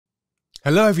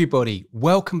Hello, everybody.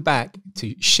 Welcome back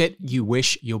to Shit You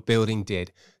Wish Your Building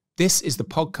Did. This is the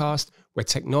podcast where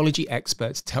technology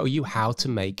experts tell you how to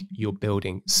make your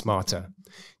building smarter.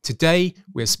 Today,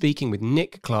 we're speaking with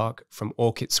Nick Clark from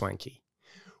Aukett Swanke.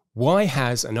 Why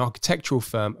has an architectural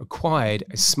firm acquired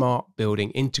a smart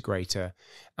building integrator?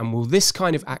 And will this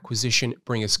kind of acquisition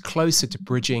bring us closer to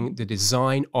bridging the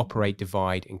design-operate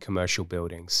divide in commercial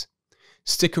buildings?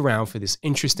 Stick around for this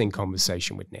interesting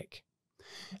conversation with Nick.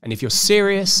 And if you're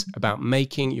serious about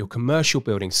making your commercial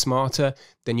building smarter,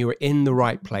 then you're in the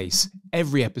right place.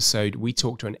 Every episode, we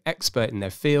talk to an expert in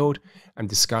their field and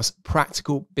discuss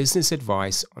practical business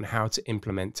advice on how to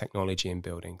implement technology in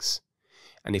buildings.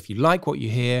 And if you like what you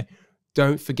hear,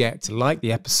 don't forget to like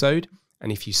the episode.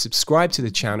 And if you subscribe to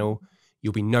the channel,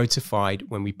 you'll be notified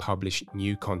when we publish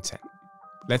new content.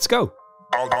 Let's go.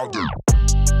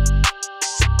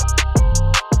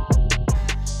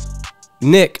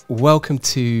 Nick, welcome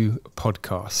to the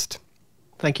podcast.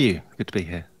 Thank you. Good to be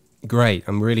here. Great.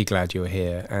 I'm really glad you're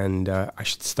here. And I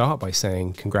should start by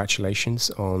saying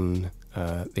congratulations on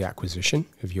the acquisition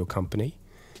of your company.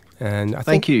 And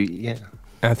Thank you. Yeah.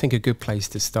 I think a good place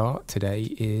to start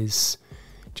today is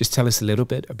just tell us a little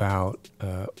bit about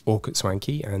Aukett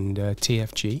Swanke and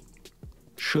TFG.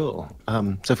 Sure.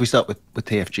 So if we start with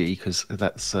TFG, because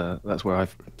that's where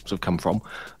I've sort of come from.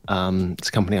 It's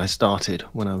a company I started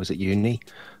when I was at uni,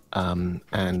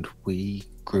 and we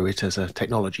grew it as a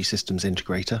technology systems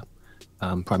integrator.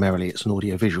 Primarily, it's an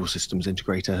audio-visual systems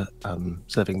integrator,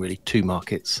 serving really two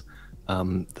markets.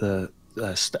 Our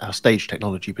stage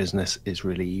technology business is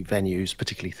really venues,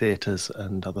 particularly theatres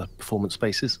and other performance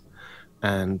spaces.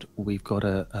 And we've got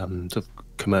a sort of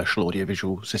commercial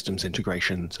audiovisual systems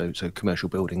integration, so commercial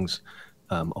buildings,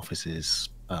 offices,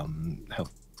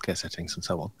 healthcare settings, and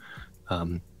so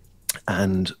on.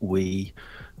 And we've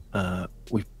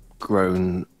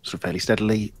grown sort of fairly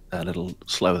steadily, a little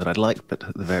slower than I'd like, but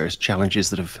the various challenges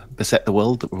that have beset the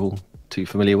world that we're all too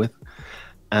familiar with.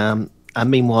 And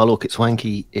meanwhile, Aukett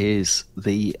Swanke is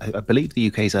I believe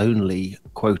the UK's only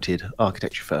quoted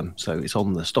architecture firm. So it's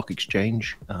on the stock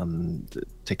exchange. The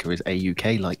ticker is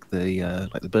AUK, like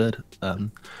the bird.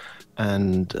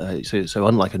 So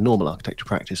unlike a normal architecture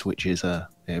practice, which is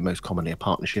most commonly a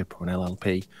partnership or an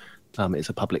LLP, it's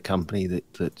a public company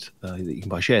that you can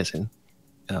buy shares in,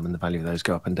 and the value of those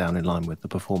go up and down in line with the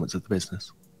performance of the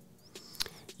business.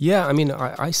 Yeah, I mean,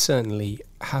 I certainly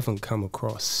haven't come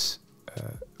across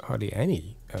hardly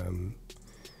any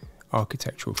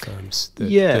architectural firms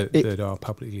that are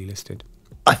publicly listed.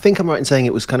 I think I'm right in saying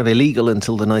it was kind of illegal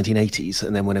until the 1980s,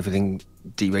 and then when everything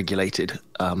deregulated,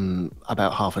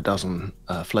 about half a dozen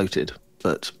floated,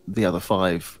 but the other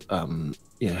five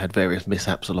had various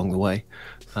mishaps along the way,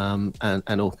 and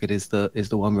Aukett is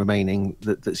the one remaining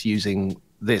that's using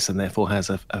this, and therefore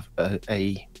has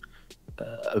a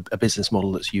business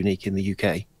model that's unique in the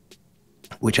UK,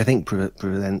 which I think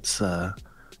presents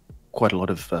quite a lot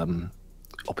of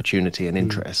opportunity and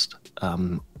interest.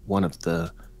 One of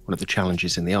the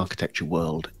challenges in the architecture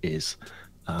world is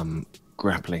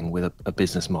grappling with a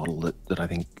business model that I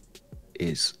think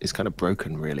is kind of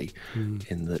broken, really,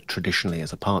 in that traditionally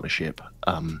as a partnership,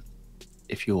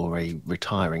 if you're a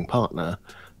retiring partner,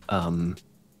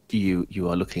 you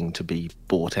are looking to be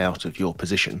bought out of your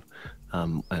position,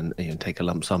 and take a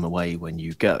lump sum away when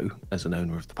you go as an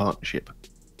owner of the partnership.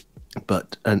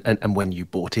 But and when you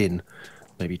bought in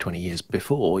maybe 20 years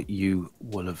before, you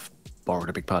will have borrowed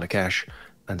a big pile of cash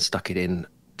and stuck it into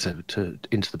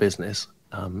the business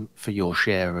for your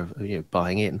share of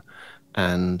buying in.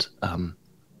 And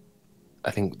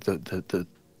I think the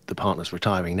partners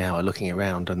retiring now are looking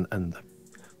around, and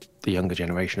the younger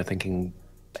generation are thinking,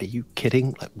 are you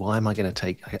kidding? Like, why am I going to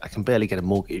take? I can barely get a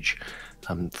mortgage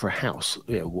for a house.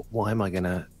 Why am I going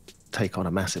to take on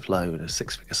a massive loan, a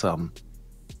six-figure sum,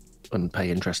 and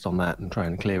pay interest on that and try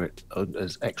and clear it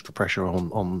as extra pressure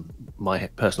on my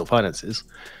personal finances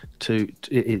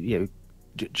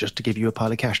just to give you a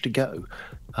pile of cash to go.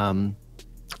 And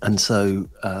so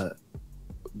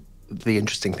the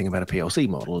interesting thing about a PLC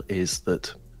model is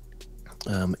that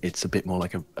it's a bit more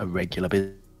like a regular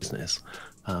business,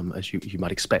 as you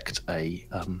might expect say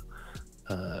a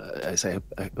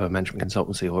management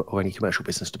consultancy or any commercial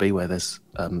business to be, where there's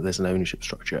an ownership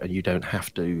structure and you don't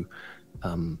have to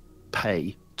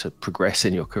pay to progress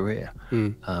in your career.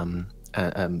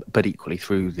 But equally,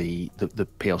 through the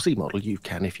PLC model, you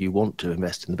can, if you want to,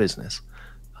 invest in the business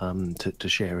to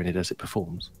share in it as it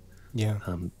performs. Yeah.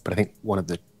 But I think one of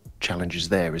the challenges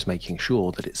there is making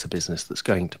sure that it's a business that's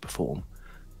going to perform,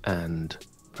 and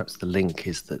perhaps the link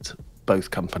is that both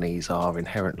companies are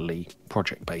inherently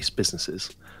project-based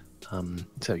businesses,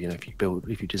 So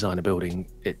if you design a building,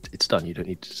 it's done. You don't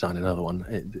need to design another one.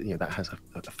 That has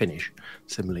a finish.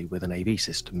 Similarly with an AV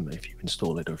system, if you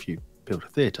install it or if you build a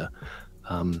theatre,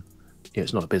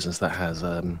 it's not a business that has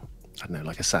I don't know,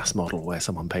 like a SaaS model where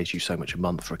someone pays you so much a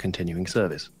month for a continuing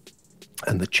service.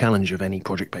 And the challenge of any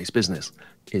project-based business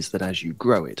is that as you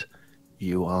grow it,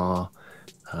 you are,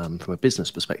 from a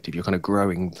business perspective, you're kind of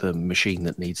growing the machine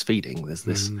that needs feeding. There's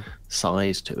this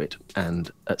size to it. And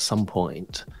at some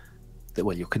point,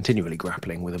 you're continually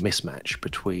grappling with a mismatch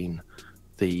between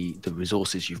the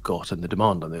resources you've got and the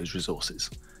demand on those resources.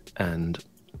 And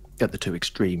at the two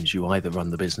extremes, you either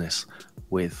run the business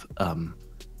with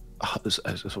a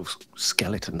sort of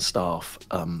skeleton staff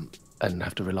and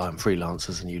have to rely on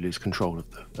freelancers, and you lose control of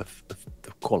the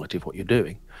quality of what you're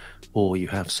doing, or you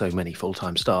have so many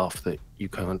full-time staff that you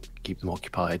can't keep them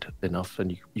occupied enough,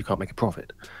 and you can't make a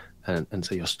profit, and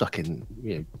so you're stuck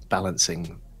in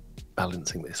balancing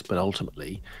this. But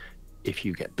ultimately, if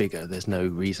you get bigger, there's no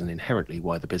reason inherently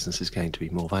why the business is going to be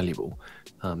more valuable.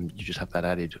 You just have that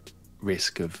added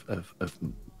risk of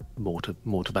more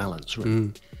to balance,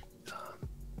 really.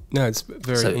 No, it's a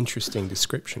very interesting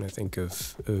description, I think,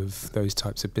 of those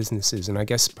types of businesses. And I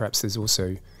guess perhaps there's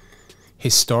also,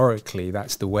 historically,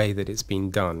 that's the way that it's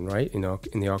been done, right, in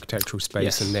the architectural space.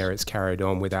 Yes. And there it's carried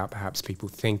on without perhaps people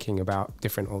thinking about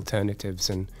different alternatives.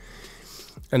 And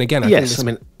again, I think this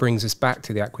brings us back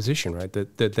to the acquisition, right,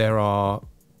 that there are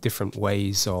different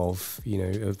ways of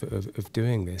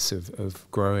doing this,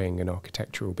 of growing an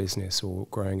architectural business or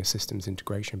growing a systems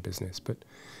integration business. But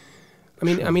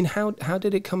I mean, how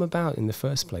did it come about in the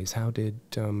first place? How did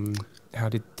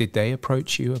they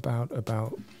approach you about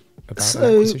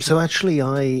acquisition? So actually,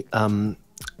 I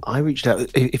reached out.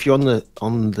 If you're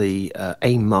on the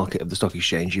AIM market of the stock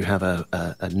exchange, you have a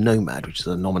Nomad, which is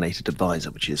a nominated advisor,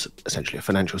 which is essentially a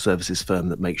financial services firm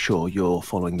that makes sure you're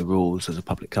following the rules as a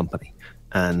public company.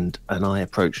 And I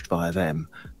approached via them,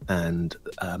 and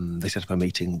they set up a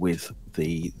meeting with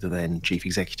the then chief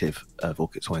executive of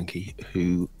Aukett Swanke,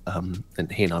 who and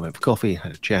he and I went for coffee,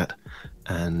 had a chat,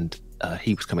 and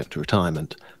he was coming up to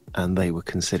retirement, and they were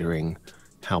considering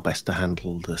how best to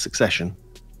handle the succession.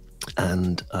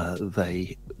 And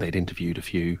they'd interviewed a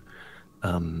few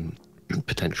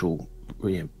potential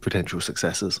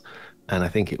successors, and I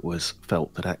think it was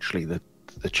felt that actually the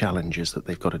challenge is that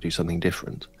they've got to do something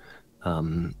different.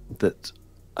 That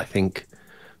I think,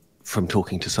 from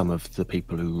talking to some of the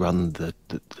people who run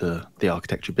the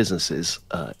architecture businesses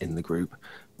in the group,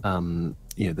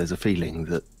 there's a feeling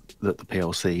that the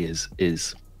PLC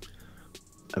is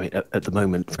I mean, at the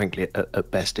moment, frankly, at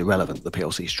best irrelevant, the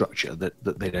PLC structure,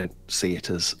 that they don't see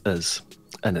it as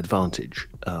an advantage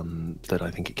that I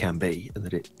think it can be, and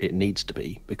that it needs to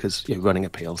be, because running a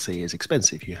PLC is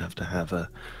expensive. You have to have a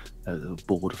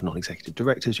board of non-executive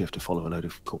directors, you have to follow a load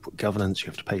of corporate governance, you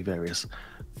have to pay various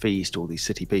fees to all these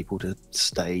city people to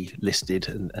stay listed,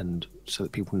 and so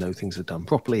that people know things are done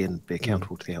properly and be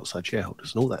accountable to the outside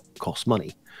shareholders, and all that costs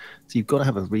money. So you've got to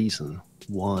have a reason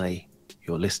why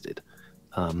you're listed.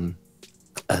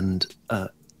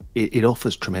 It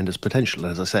offers tremendous potential.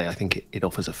 As I say, I think it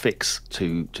offers a fix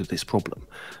to this problem.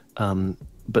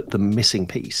 But the missing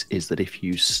piece is that if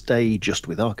you stay just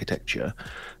with architecture,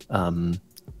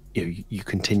 you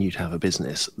continue to have a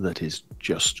business that is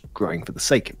just growing for the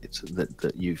sake of it.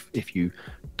 If you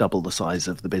double the size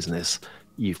of the business,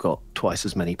 you've got twice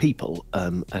as many people,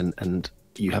 and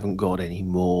you haven't got any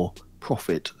more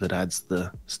profit that adds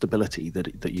the stability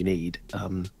that you need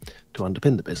to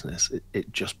underpin the business.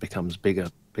 It just becomes bigger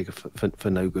for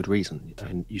no good reason.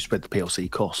 And you spread the PLC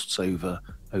costs over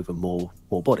more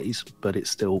bodies, but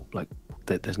it's still like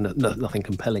there's nothing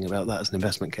compelling about that as an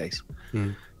investment case.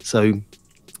 So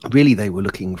really, they were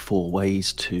looking for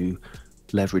ways to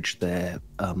leverage their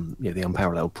the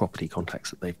unparalleled property contacts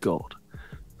that they've got,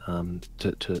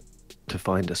 to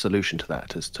find a solution to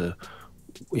that, as to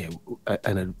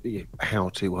how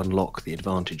to unlock the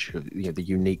advantage of the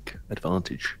unique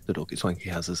advantage that Aukett Swanke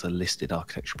has as a listed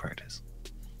architecture practice.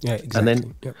 Yeah, exactly. And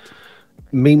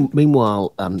then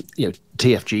meanwhile,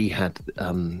 TFG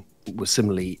was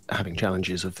similarly having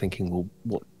challenges of thinking,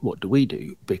 well, what do we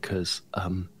do? Because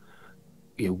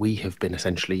we have been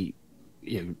essentially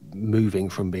moving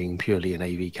from being purely an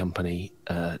AV company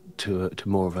to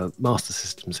more of a master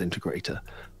systems integrator,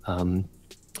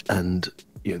 and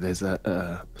there's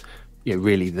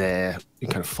really they're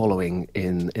kind of following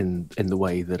in the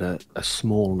way that a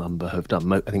small number have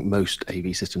done. I think most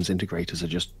AV systems integrators are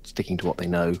just sticking to what they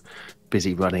know,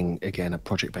 busy running, again, a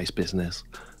project-based business,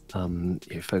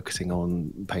 focusing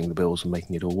on paying the bills and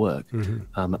making it all work. And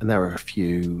there are a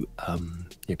few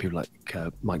people like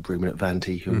Mike Bruman at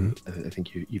Vanti, who I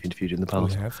think you've interviewed in the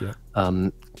past. We have, yeah.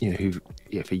 Who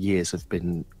for years have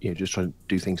been just trying to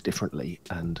do things differently,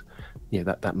 and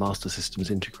that master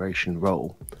systems integration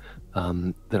role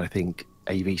that I think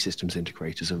AV systems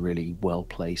integrators are really well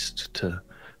placed to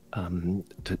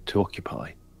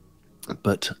occupy.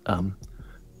 But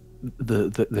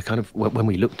the kind of, when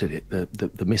we looked at it,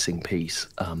 the missing piece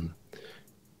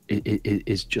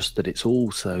is just that it's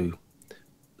all so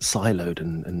siloed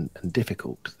and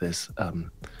difficult. There's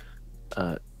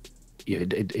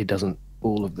it doesn't,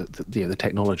 all of the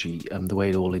technology, the way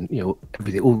it all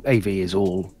everything, all AV is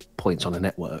all points on a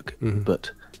network,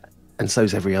 and so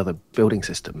is every other building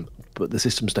system, but the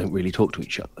systems don't really talk to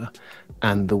each other.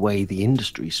 And the way the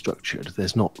industry is structured,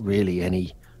 there's not really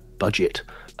any budget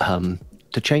to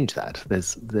change that.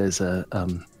 There's a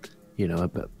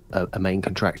main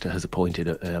contractor has appointed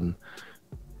a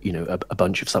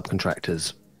bunch of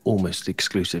subcontractors almost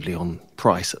exclusively on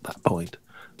price at that point,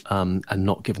 and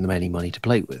not given them any money to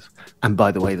play with. And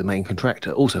by the way, the main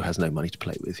contractor also has no money to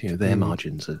play with. Their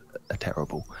margins are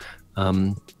terrible.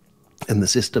 And the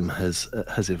system has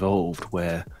evolved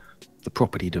where the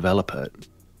property developer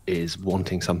is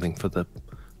wanting something for the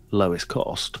lowest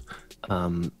cost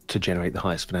to generate the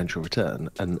highest financial return,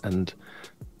 and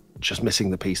just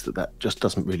missing the piece that just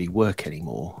doesn't really work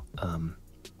anymore.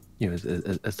 As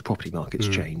the property market's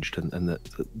changed, and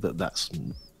that's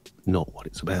not what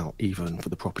it's about, even for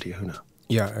the property owner.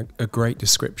 Yeah, a great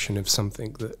description of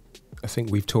something that I think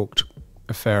we've talked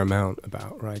a fair amount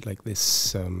about, right? Like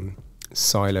this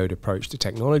siloed approach to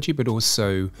technology, but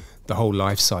also the whole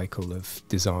life cycle of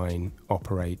design,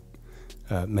 operate,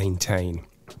 maintain,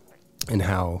 and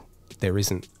how there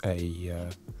isn't a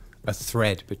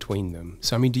thread between them.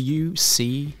 So, I mean, do you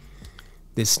see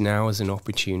this now as an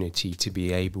opportunity to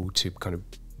be able to kind of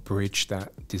bridge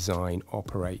that design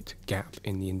operate gap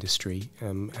in the industry?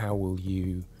 How will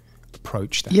you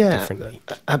approach that differently?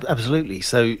 Absolutely.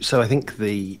 So I think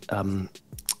the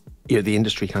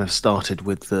industry kind of started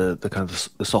with the kind of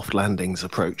the soft landings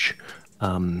approach,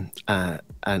 and I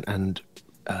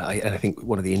think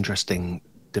one of the interesting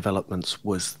developments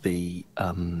was the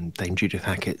Dame Judith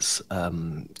Hackett's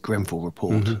Grenfell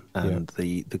report, and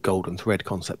the golden thread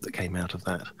concept that came out of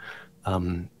that,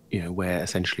 where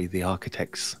essentially the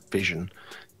architect's vision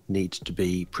needs to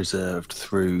be preserved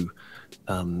through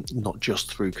not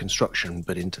just through construction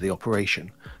but into the operation.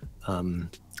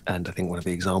 And I think one of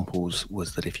the examples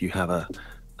was that if you have a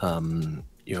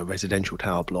residential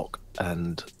tower block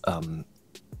and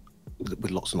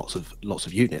with lots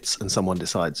of units, and someone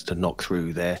decides to knock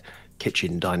through their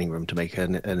kitchen dining room to make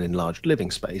an enlarged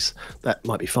living space, that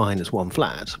might be fine as one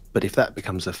flat. But if that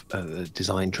becomes a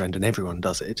design trend and everyone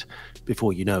does it,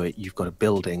 before you know it, you've got a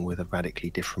building with a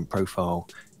radically different profile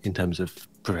in terms of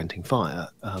preventing fire.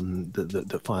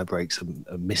 The fire breaks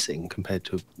are missing compared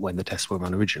to when the tests were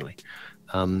run originally.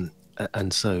 And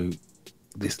so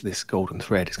this golden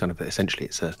thread is kind of essentially,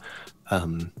 it's a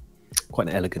quite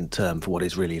an elegant term for what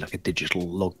is really like a digital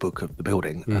logbook of the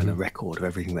building and a record of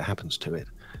everything that happens to it.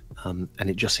 And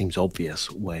it just seems obvious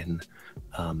when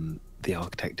the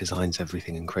architect designs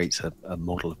everything and creates a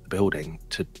model of the building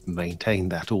to maintain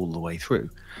that all the way through.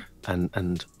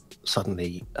 And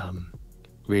suddenly,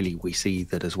 really, we see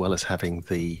that as well as having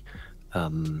the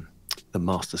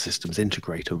master systems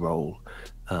integrator role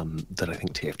that I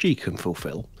think TFG can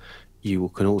fulfill, you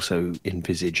can also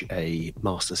envisage a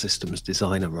master systems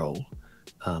designer role,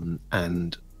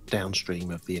 and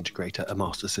downstream of the integrator, a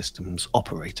master systems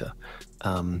operator.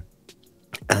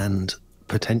 And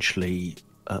potentially,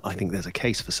 I think there's a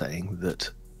case for saying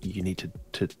that you need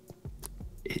to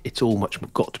it's all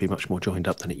got to be much more joined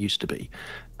up than it used to be,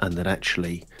 and that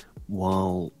actually,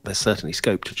 while there's certainly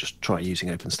scope to just try using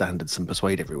open standards and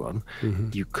persuade everyone,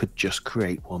 you could just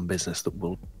create one business that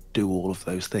will do all of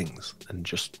those things and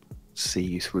just see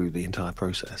you through the entire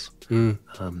process,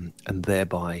 and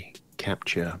thereby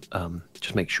capture,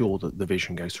 just make sure that the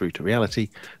vision goes through to reality,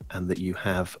 and that you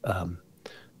have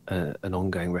an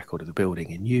ongoing record of the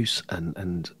building in use,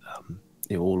 and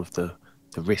all of the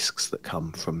risks that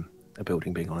come from a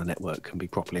building being on a network can be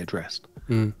properly addressed,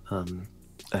 and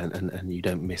you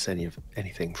don't miss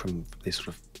anything from this sort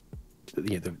of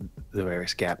the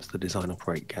various gaps, the design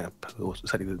operate gap, or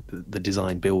certainly the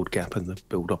design build gap and the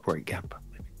build operate gap.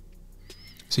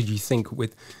 So you think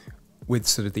with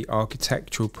sort of the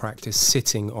architectural practice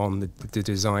sitting on the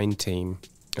design team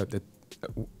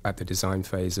at the design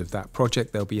phase of that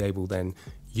project,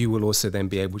 you will also then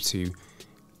be able to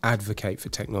advocate for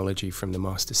technology from the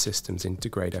master systems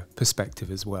integrator perspective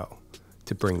as well,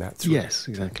 to bring that through. Yes,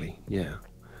 exactly. Yeah.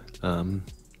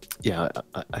 Yeah,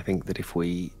 I think that if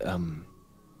we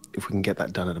can get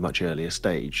that done at a much earlier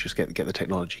stage, just get the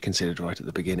technology considered right at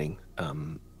the beginning,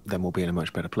 then we'll be in a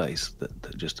much better place. That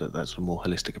sort of more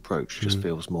holistic approach just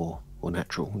feels more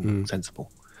natural and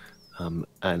sensible.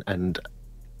 And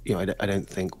you know, I don't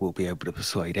think we'll be able to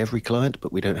persuade every client,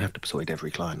 but we don't have to persuade every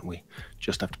client. We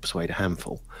just have to persuade a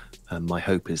handful. My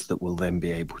hope is that we'll then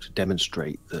be able to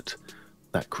demonstrate that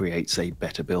creates a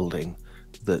better building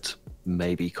that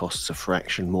maybe costs a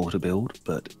fraction more to build,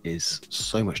 but is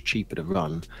so much cheaper to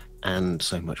run and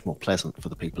so much more pleasant for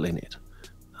the people in it.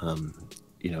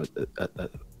 You know,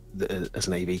 as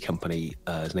an AV company,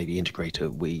 as an AV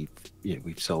integrator,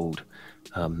 we've sold,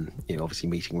 you know, obviously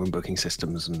meeting room booking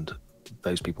systems, and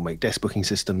those people make desk booking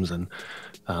systems, and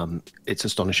it's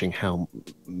astonishing how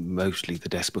mostly the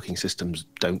desk booking systems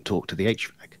don't talk to the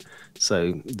HVAC.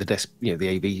 So the desk, you know,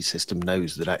 the AV system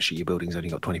knows that actually your building's only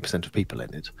got 20% of people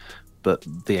in it, but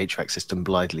the HVAC system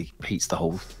blithely heats the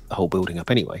whole building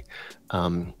up anyway.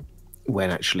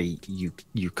 When actually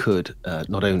you could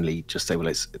not only just say,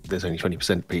 well, there's only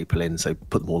 20% people in, so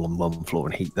put them all on one floor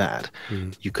and heat that.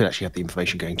 You could actually have the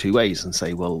information going two ways and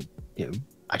say, well, you know,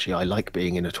 actually I like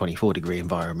being in a 24-degree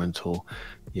environment, or,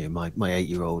 you know, my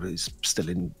 8-year-old is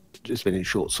just been in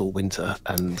shorts all winter,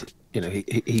 and, you know,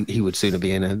 he would sooner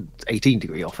be in an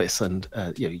 18-degree office. And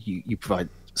you know, you provide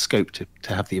scope to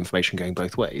have the information going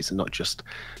both ways, and not just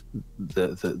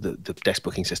the desk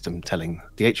booking system telling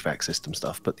the HVAC system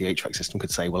stuff, but the HVAC system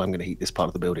could say, well, I'm going to heat this part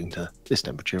of the building to this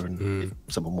temperature, and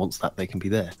if someone wants that, they can be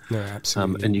there. No,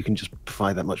 absolutely. And you can just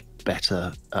provide that much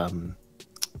better,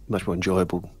 much more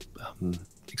enjoyable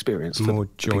experience for more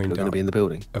the people who are joined going to up be in the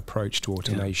building. approach to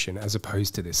automation, as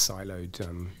opposed to this siloed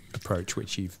approach,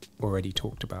 which you've already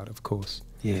talked about, of course.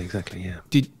 Yeah, exactly. Yeah.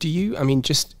 Do you, I mean,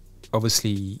 just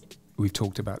obviously we've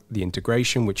talked about the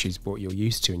integration, which is what you're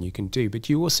used to and you can do, but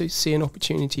do you also see an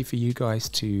opportunity for you guys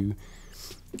to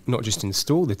not just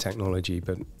install the technology,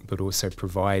 but also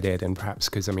provide it? And perhaps,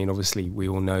 because I mean, obviously we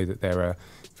all know that there are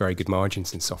very good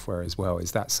margins in software as well.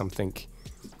 Is that something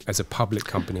as a public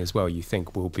company as well you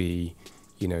think will be,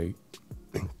 you know,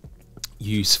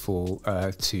 useful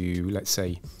to, let's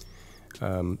say,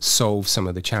 solve some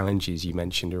of the challenges you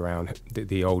mentioned around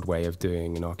the old way of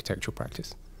doing an architectural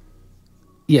practice?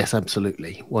 Yes,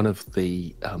 absolutely. One of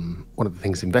the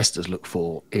things investors look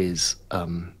for is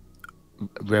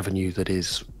revenue that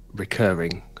is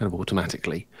recurring, kind of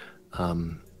automatically,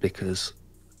 because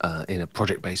in a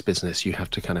project-based business, you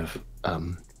have to kind of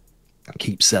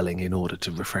keep selling in order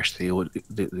to refresh the order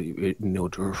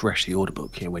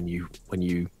book. You know, when you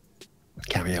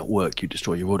carry out work, you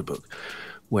destroy your order book.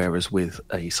 Whereas with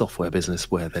a software business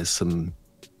where there's some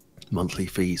monthly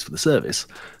fees for the service,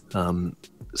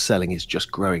 selling is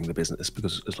just growing the business,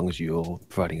 because as long as you're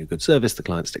providing a good service, the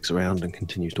client sticks around and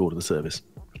continues to order the service.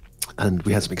 And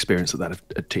we had some experience of that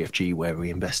at TFG, where we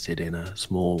invested in a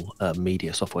small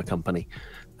media software company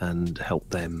and helped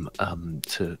them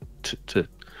to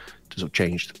sort of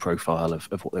change the profile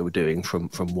of what they were doing from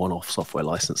one-off software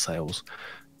license sales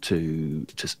to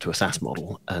a SaaS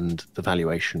model, and the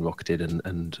valuation rocketed,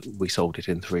 and we sold it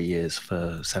in 3 years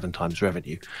for 7 times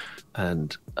revenue.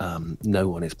 And no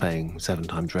one is paying 7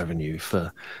 times revenue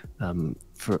for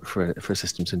a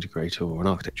systems integrator or an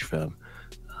architecture firm.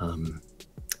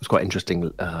 It was quite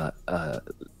interesting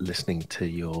listening to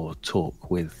your talk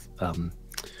with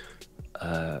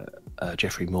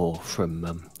Jeffrey Moore from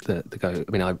the guy.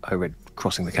 I mean, I read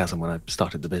Crossing the Chasm when I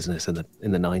started the business in the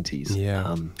 90s.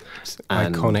 Yeah,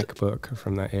 iconic book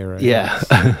from that era. Yeah,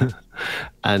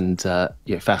 and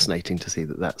yeah, fascinating to see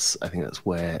that. I think that's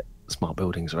where smart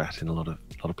buildings are at in a lot of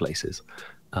places,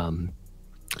 and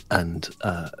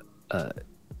yeah,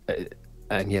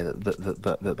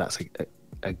 that's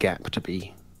a gap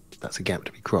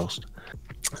to be crossed.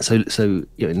 So you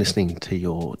know, in listening to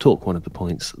your talk, one of the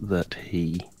points that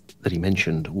he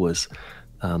mentioned was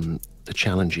the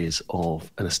challenges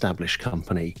of an established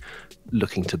company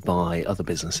looking to buy other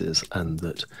businesses, and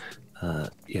that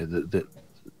you know, that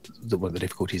one of the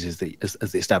difficulties is that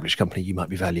as the established company, you might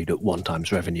be valued at 1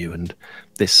 times revenue, and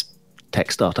this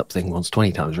tech startup thing wants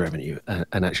 20 times revenue,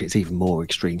 and actually it's even more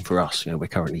extreme for us. You know, we're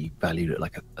currently valued at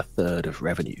like a third of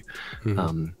revenue.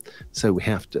 So we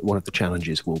have to, one of the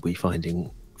challenges will be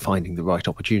finding the right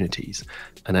opportunities,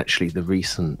 and actually the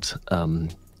recent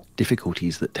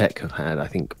difficulties that tech have had, I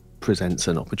think, presents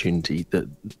an opportunity that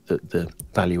the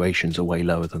valuations are way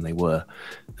lower than they were,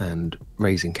 and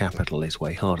raising capital is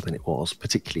way harder than it was,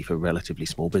 particularly for relatively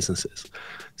small businesses.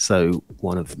 So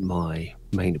one of my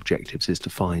main objectives is to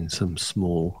find some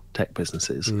small tech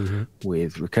businesses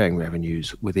with recurring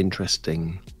revenues, with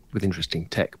interesting with interesting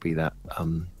tech, be that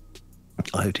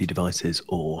IoT devices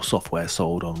or software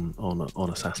sold on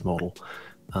a SaaS model,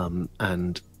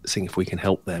 and seeing if we can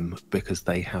help them because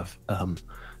they have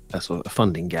a sort of a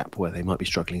funding gap where they might be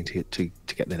struggling to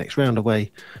get their next round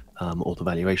away, or the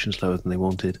valuation's lower than they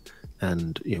wanted,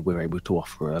 and we're able to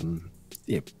offer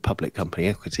public company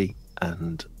equity,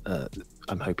 and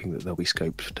I'm hoping that there'll be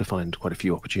scope to find quite a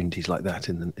few opportunities like that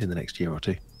in the next year or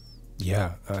two.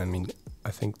 Yeah, I mean, I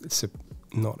think it's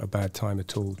not a bad time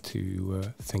at all to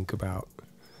think about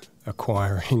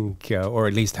acquiring or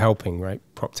at least helping, right,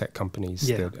 prop tech companies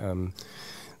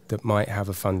that might have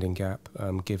a funding gap,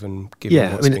 given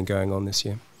what's been going on this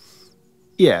year.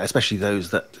 Yeah, especially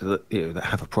those that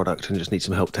have a product and just need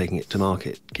some help taking it to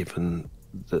market, given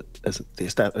that as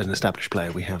an established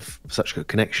player, we have such good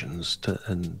connections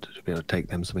and to be able to take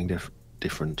them something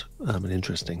different and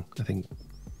interesting, I think,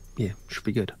 should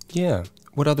be good. Yeah.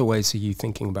 What other ways are you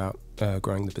thinking about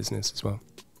growing the business as well?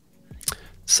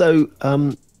 So,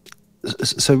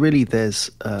 so really, there's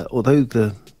although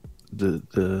there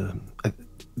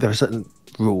are certain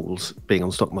rules being on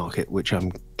the stock market which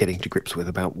I'm getting to grips with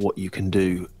about what you can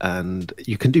do, and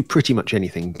you can do pretty much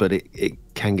anything, but it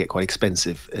can get quite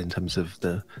expensive in terms of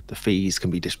the fees can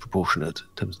be disproportionate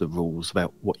in terms of the rules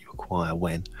about what you acquire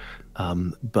when.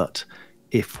 But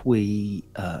if we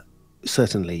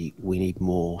certainly we need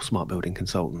more smart building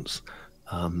consultants,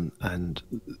 and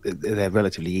they're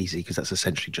relatively easy because that's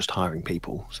essentially just hiring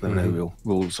people, so there are no real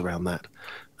rules around that.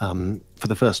 For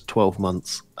the first 12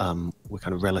 months, we're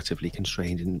kind of relatively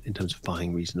constrained in terms of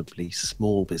buying reasonably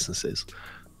small businesses,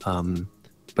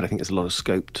 but I think there's a lot of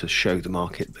scope to show the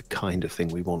market the kind of thing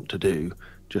we want to do,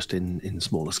 just in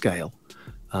smaller scale,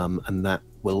 and that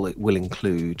will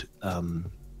include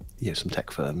some tech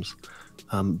firms.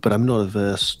 But I'm not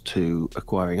averse to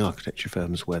acquiring architecture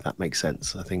firms where that makes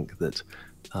sense. I think that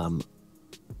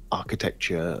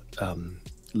architecture,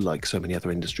 like so many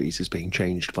other industries, is being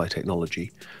changed by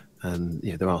technology, and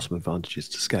there are some advantages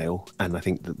to scale. And I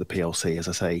think that the PLC, as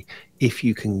I say, if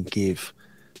you can give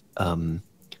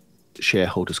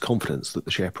shareholders confidence that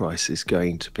the share price is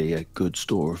going to be a good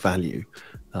store of value,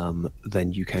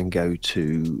 then you can go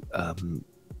to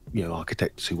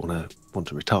architects who want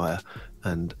to retire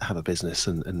and have a business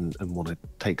and want to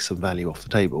take some value off the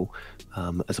table.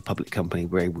 As a public company,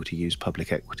 we're able to use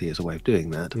public equity as a way of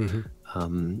doing that,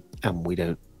 and we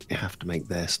don't have to make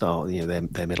their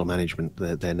their middle management,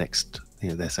 their next,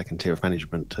 their second tier of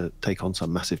management to take on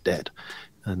some massive debt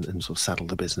and sort of saddle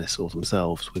the business or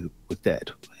themselves with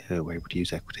debt. We're able to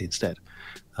use equity instead,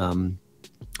 and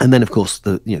then of course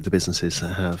the businesses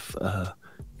have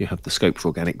you have the scope for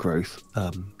organic growth.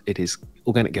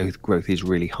 Organic growth is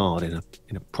really hard in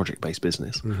a project-based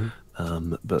business,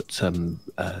 but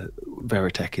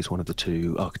Veritech is one of the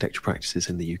 2 architecture practices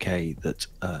in the UK that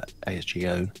ASG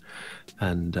own,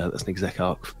 and that's an exec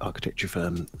architecture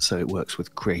firm. So it works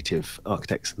with creative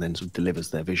architects and then sort of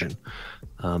delivers their vision,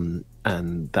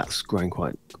 and that's growing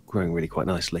really quite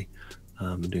nicely,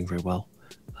 and doing very well.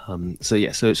 So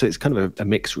it's kind of a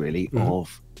mix really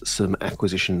of some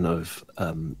acquisition of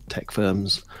tech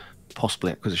firms,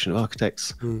 possibly acquisition of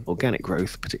architects, organic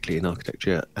growth, particularly in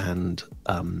architecture, and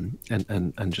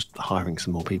just hiring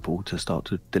some more people to start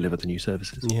to deliver the new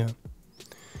services. Yeah.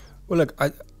 Well, look,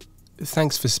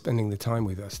 thanks for spending the time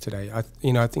with us today.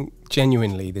 I think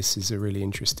genuinely this is a really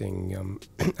interesting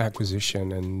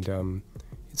acquisition, and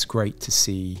it's great to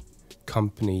see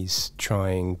companies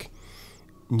trying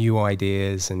new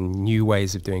ideas and new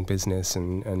ways of doing business,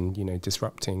 and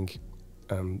disrupting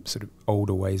sort of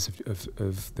older ways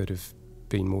of that have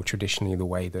been more traditionally the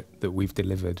way that we've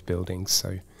delivered buildings.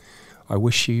 So I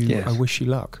wish you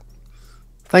luck.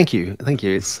 Thank you.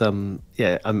 It's I'm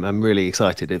really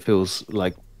excited. It feels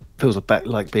like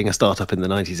being a startup in the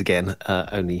 90s again,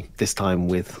 only this time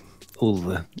with all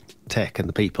the tech and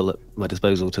the people at my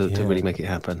disposal to really make it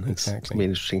happen. It's going to be an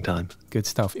interesting time. Good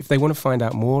stuff. If they want to find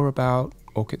out more about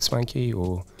Aukett Swanke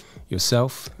or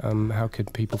yourself, how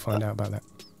could people find out about that?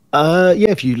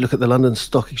 If you look at the London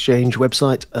Stock Exchange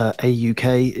website,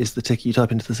 AUK is the ticker you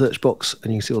type into the search box,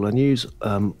 and you can see all our news.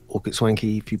 Aukett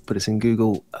Swanke, if you put us in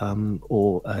Google,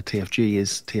 or TFG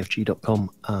is tfg.com.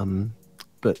 And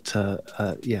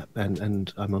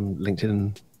I'm on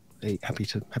LinkedIn. Happy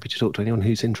to talk to anyone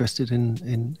who's interested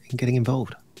in getting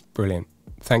involved. Brilliant.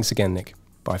 Thanks again, Nick.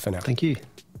 Bye for now. Thank you.